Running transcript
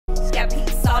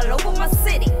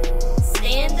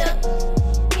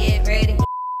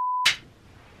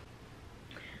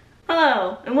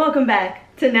Welcome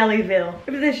back to Nellyville.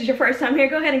 If this is your first time here,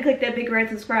 go ahead and click that big red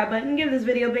subscribe button and give this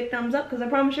video a big thumbs up because I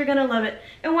promise you're gonna love it.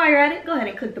 And while you're at it, go ahead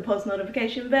and click the post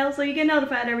notification bell so you get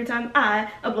notified every time I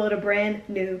upload a brand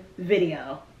new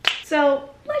video. So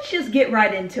let's just get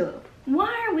right into it.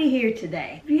 Why are we here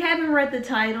today? If you haven't read the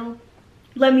title,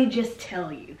 let me just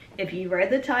tell you. If you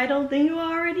read the title, then you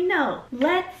already know.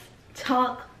 Let's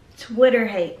talk Twitter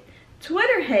hate.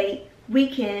 Twitter hate we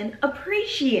can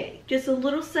appreciate. Just a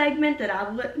little segment that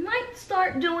I might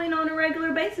start doing on a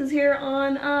regular basis here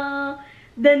on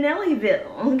the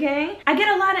Nellyville, okay? I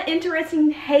get a lot of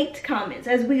interesting hate comments,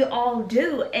 as we all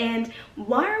do, and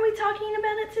why are we talking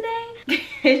about it today?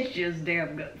 It's just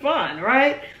damn good fun,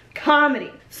 right?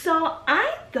 Comedy. So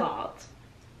I thought,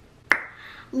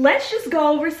 let's just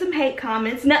go over some hate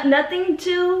comments. Nothing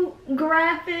too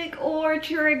graphic or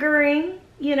triggering.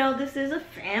 You know, this is a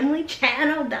family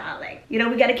channel, darling. You know,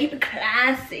 we gotta keep it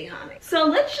classy, honey. So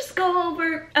let's just go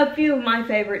over a few of my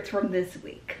favorites from this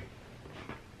week.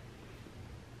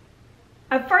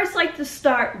 I'd first like to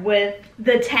start with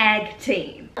the tag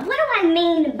team. What do I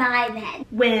mean by that?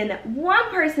 When one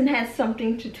person has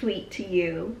something to tweet to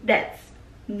you that's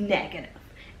negative,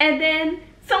 and then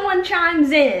someone chimes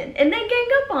in and they gang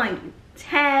up on you.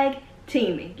 Tag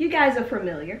teaming. You guys are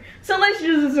familiar. So let's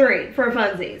just read for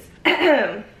funsies.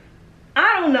 I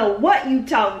don't know what you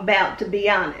talking about, to be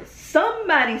honest.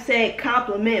 Somebody said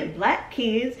compliment black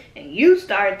kids and you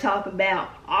started talking about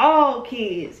all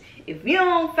kids. If you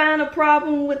don't find a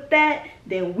problem with that,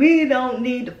 then we don't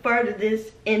need to further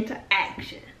this into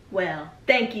action. Well,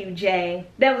 thank you, Jay.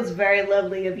 That was very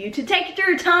lovely of you to take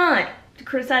your time to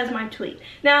criticize my tweet.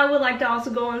 Now, I would like to also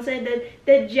go on and say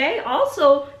that Jay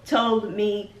also told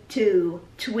me to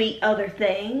tweet other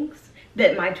things,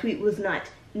 that my tweet was not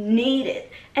needed.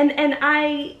 And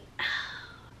I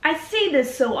see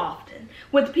this so often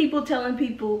with people telling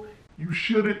people, you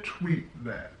shouldn't tweet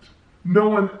that. No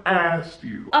one asked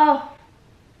you. Oh,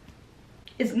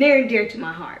 it's near and dear to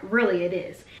my heart. Really, it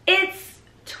is. It's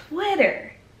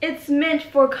Twitter. It's meant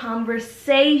for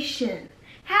conversation.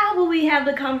 How will we have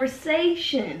the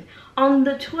conversation on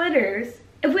the Twitters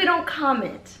if we don't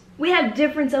comment? We have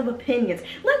difference of opinions.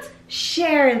 Let's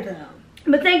share them.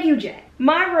 But thank you, Jay.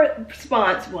 My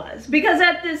response was, because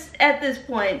at this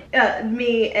point,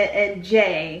 me and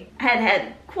Jay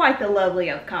had quite the lovely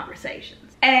of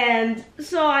conversations. And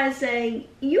so I say,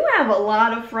 you have a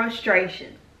lot of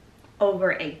frustration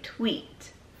over a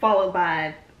tweet, followed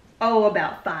by,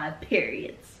 about 5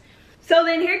 periods. So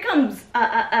then here comes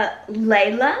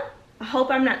Layla. I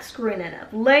hope I'm not screwing it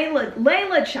up.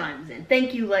 Layla chimes in.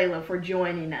 Thank you, Layla, for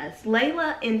joining us.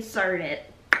 Layla inserted,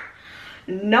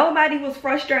 nobody was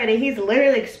frustrated. He's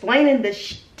literally explaining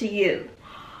this to you.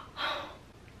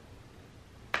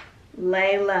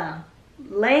 Layla,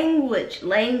 language.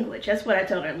 That's what I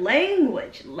told her.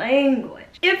 Language.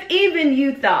 If even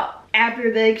you thought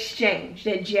after the exchange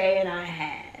that Jay and I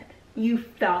had, you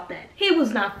thought that he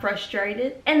was not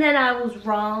frustrated and that I was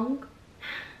wrong,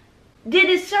 did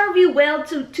it serve you well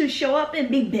to show up and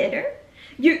be bitter?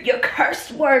 You're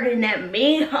curse wording at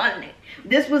me, honey.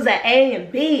 This was an A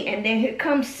and B, and then here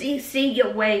comes CC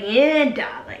your way in,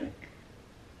 darling.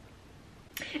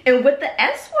 And with the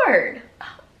S word.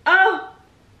 Oh,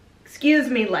 excuse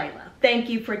me, Layla. Thank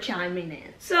you for chiming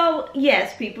in. So,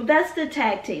 yes, people, that's the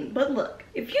tag team. But look,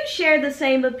 if you share the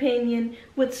same opinion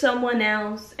with someone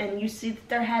else and you see that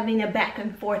they're having a back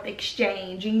and forth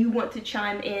exchange and you want to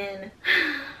chime in,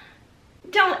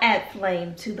 don't add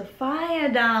flame to the fire,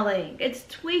 darling. It's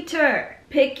Twitter.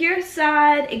 Pick your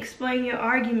side, explain your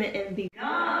argument, and be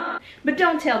gone. But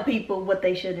don't tell people what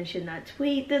they should and should not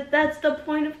tweet. That's the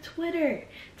point of Twitter,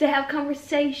 to have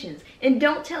conversations. And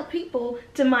don't tell people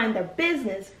to mind their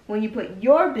business when you put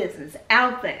your business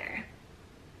out there.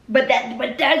 But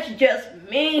that's just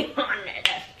me, honey.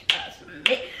 That's just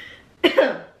me.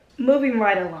 Moving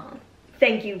right along.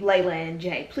 Thank you, Layla and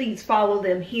Jay. Please follow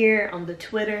them here on the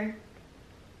Twitter.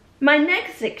 My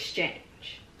next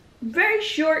exchange, very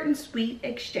short and sweet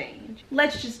exchange.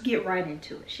 Let's just get right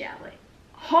into it, shall we?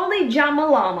 Holy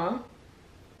Jamalama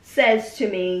says to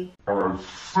me, I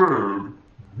said,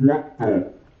 what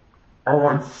the?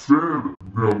 I said,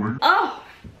 Nelly. Oh,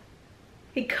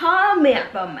 he called me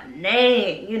out by my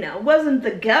name. You know, it wasn't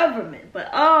the government,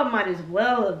 but might as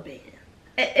well have been.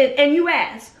 And you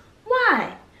ask,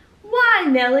 why? Why,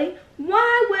 Nelly?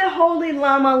 Why would Holy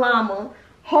Lama,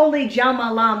 Holy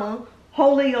Jamalama,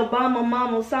 Holy Obama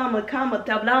Mama Sama Kama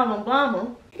Tablama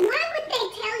Blama? Why would they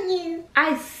tell you?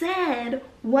 I said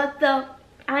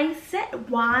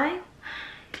why?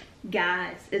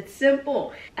 Guys, it's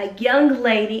simple. A young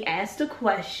lady asked a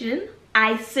question.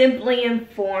 I simply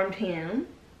informed him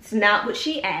It's not what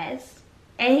she asked.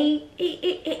 And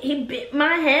he bit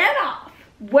my head off.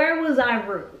 Where was I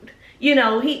rude? You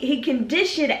know, he can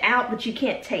dish it out, but you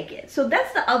can't take it. So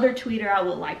that's the other tweeter I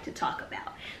would like to talk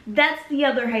about. That's the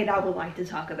other hate I would like to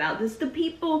talk about. It's the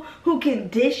people who can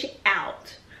dish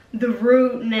out the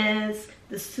rudeness,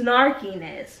 the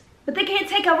snarkiness, but they can't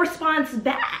take a response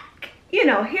back. You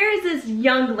know, here's this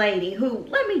young lady who,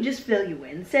 let me just fill you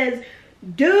in, says,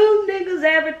 do niggas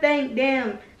ever think,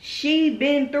 damn, she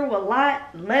been through a lot,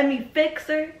 let me fix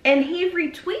her? And he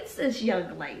retweets this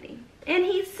young lady. And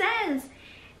he says,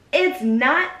 it's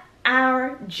not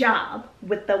our job,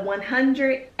 with the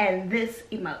 100 and this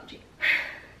emoji.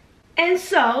 And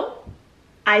so,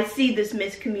 I see this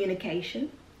miscommunication,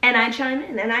 and I chime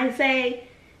in and I say,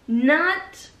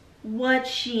 not what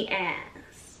she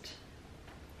asked.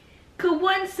 Could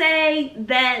one say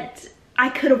that I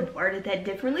could have worded that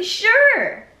differently?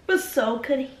 Sure, but so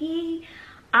could he.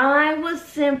 I was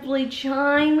simply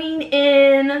chiming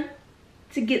in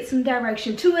to get some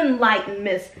direction, to enlighten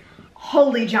Miss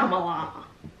Holy Jamalama,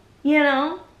 you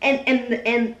know, and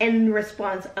in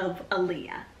response of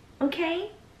Aaliyah, okay?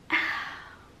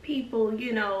 People,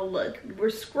 you know, look, we're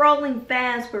scrolling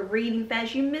fast, we're reading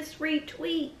fast, you misread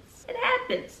tweets. It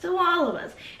happens to all of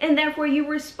us, and therefore you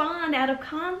respond out of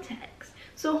context.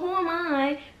 So who am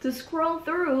I to scroll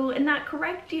through and not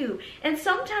correct you? And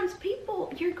sometimes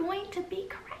people, you're going to be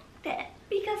corrected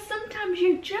because sometimes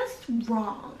you're just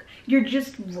wrong. You're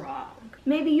just wrong.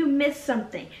 Maybe you missed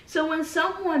something. So when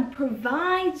someone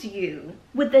provides you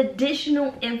with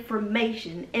additional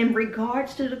information in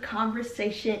regards to the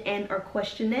conversation and or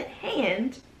question at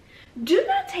hand, do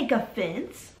not take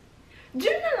offense.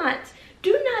 Do not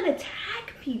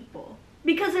attack people,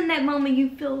 because in that moment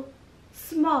you feel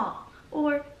small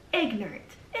or ignorant.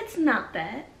 It's not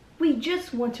that. We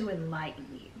just want to enlighten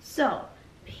you. So,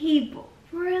 people,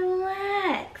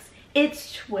 relax.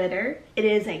 It's Twitter. It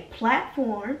is a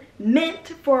platform meant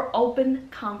for open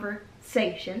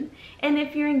conversation. And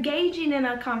if you're engaging in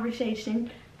a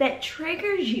conversation that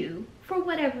triggers you for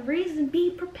whatever reason, be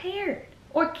prepared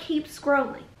or keep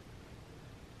scrolling.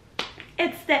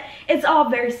 It's all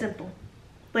very simple.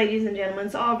 Ladies and gentlemen,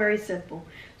 it's all very simple.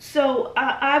 So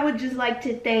I would just like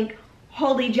to thank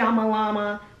Holy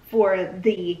Jamalama for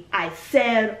the I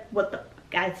said what the fuck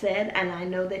I said, and I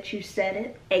know that you said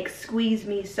it. Excuse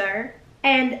me, sir.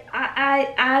 And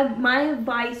my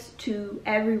advice to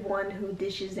everyone who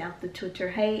dishes out the Twitter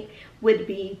hate would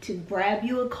be to grab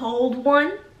you a cold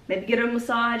one, maybe get a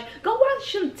massage, go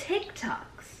watch some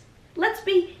TikToks. Let's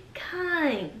be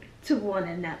kind to one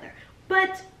another.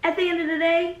 But at the end of the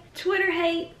day, Twitter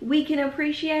hate, we can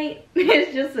appreciate.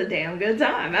 It's just a damn good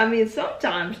time. I mean,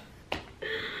 sometimes.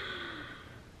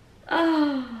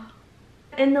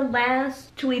 In the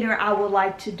last tweeter, I would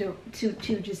like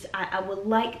I would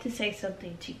like to say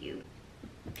something to you.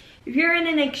 If you're in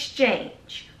an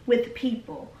exchange with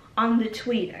people on the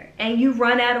tweeter and you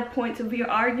run out of points of your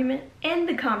argument, end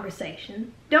the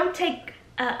conversation. Don't take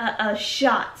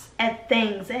shots at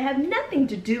things that have nothing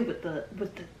to do with the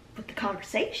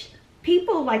conversation.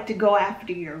 People like to go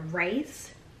after your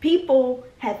race. People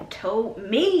have told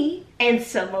me and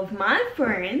some of my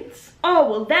friends, oh,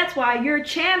 well, that's why your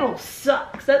channel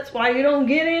sucks. That's why you don't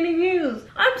get any views.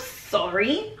 I'm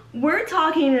sorry. We're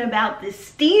talking about the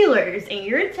Steelers and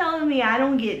you're telling me I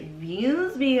don't get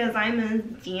views because I'm a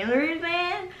Steelers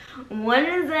fan? What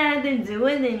does that have to do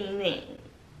with anything?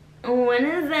 What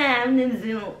does that have to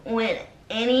do with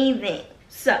anything?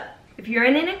 So, if you're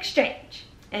in an exchange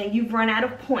and you've run out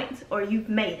of points or you've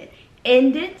made it,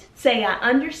 end it. Say I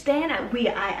understand,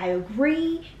 I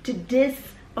agree to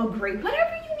disagree,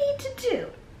 whatever you need to do.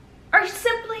 Or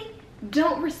simply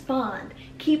don't respond.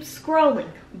 Keep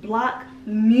scrolling, block,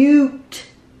 mute.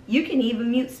 You can even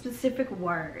mute specific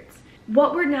words.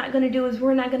 What we're not gonna do is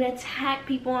we're not gonna attack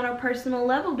people on a personal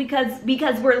level because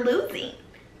we're losing.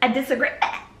 I disagree.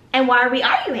 And why are we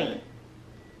arguing?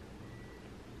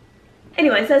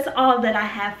 Anyways, that's all that I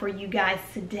have for you guys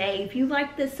today. If you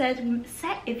like this segment,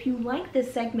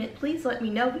 please let me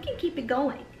know. We can keep it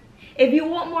going. If you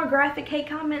want more graphic hate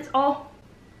comments, oh,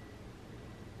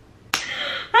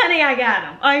 honey, I got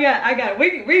them. I got them.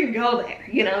 We can go there.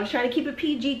 You know, I'm trying to keep it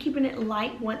PG, keeping it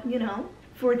light. You know,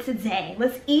 for today.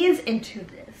 Let's ease into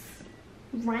this,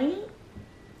 right?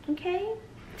 Okay.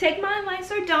 Take my advice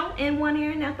or don't, in one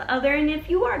ear and out the other. And if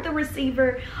you are the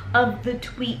receiver of the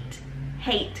tweet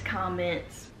hate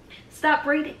comments, stop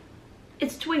reading.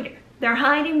 It's Twitter. They're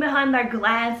hiding behind their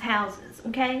glass houses,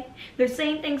 okay? They're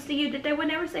saying things to you that they would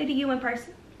never say to you in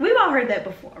person. We've all heard that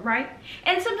before, right?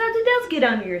 And sometimes it does get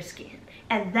under your skin,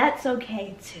 and that's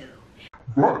okay too.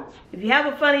 Right. If you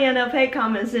have a funny enough hate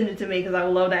comment, send it to me because I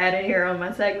would love to add it here on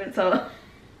my segment. So,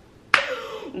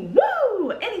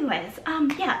 woo! Anyways,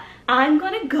 yeah, I'm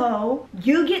gonna go.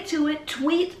 You get to it.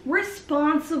 Tweet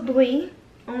responsibly.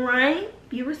 All right?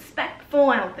 Be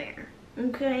respectful out there.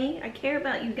 Okay? I care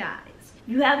about you guys. If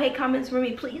you have hate comments for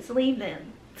me, please leave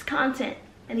them. It's content.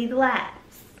 I need the laughs.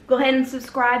 Go ahead and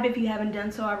subscribe if you haven't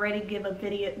done so already. Give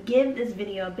this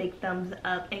video a big thumbs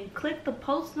up and click the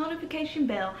post notification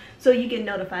bell so you get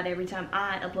notified every time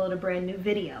I upload a brand new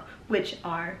video, which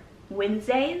are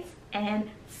Wednesdays and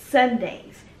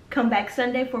Sundays. Come back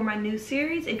Sunday for my new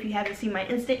series. If you haven't seen my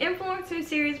Instant Influencer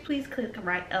series, please click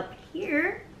right up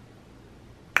here.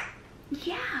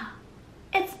 Yeah,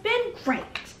 it's been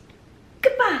great.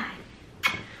 Goodbye.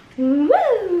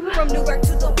 Woo! From Newark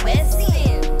to the West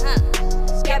End,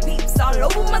 got peeps all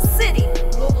over my city.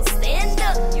 Global stand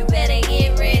up, you better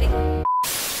get ready.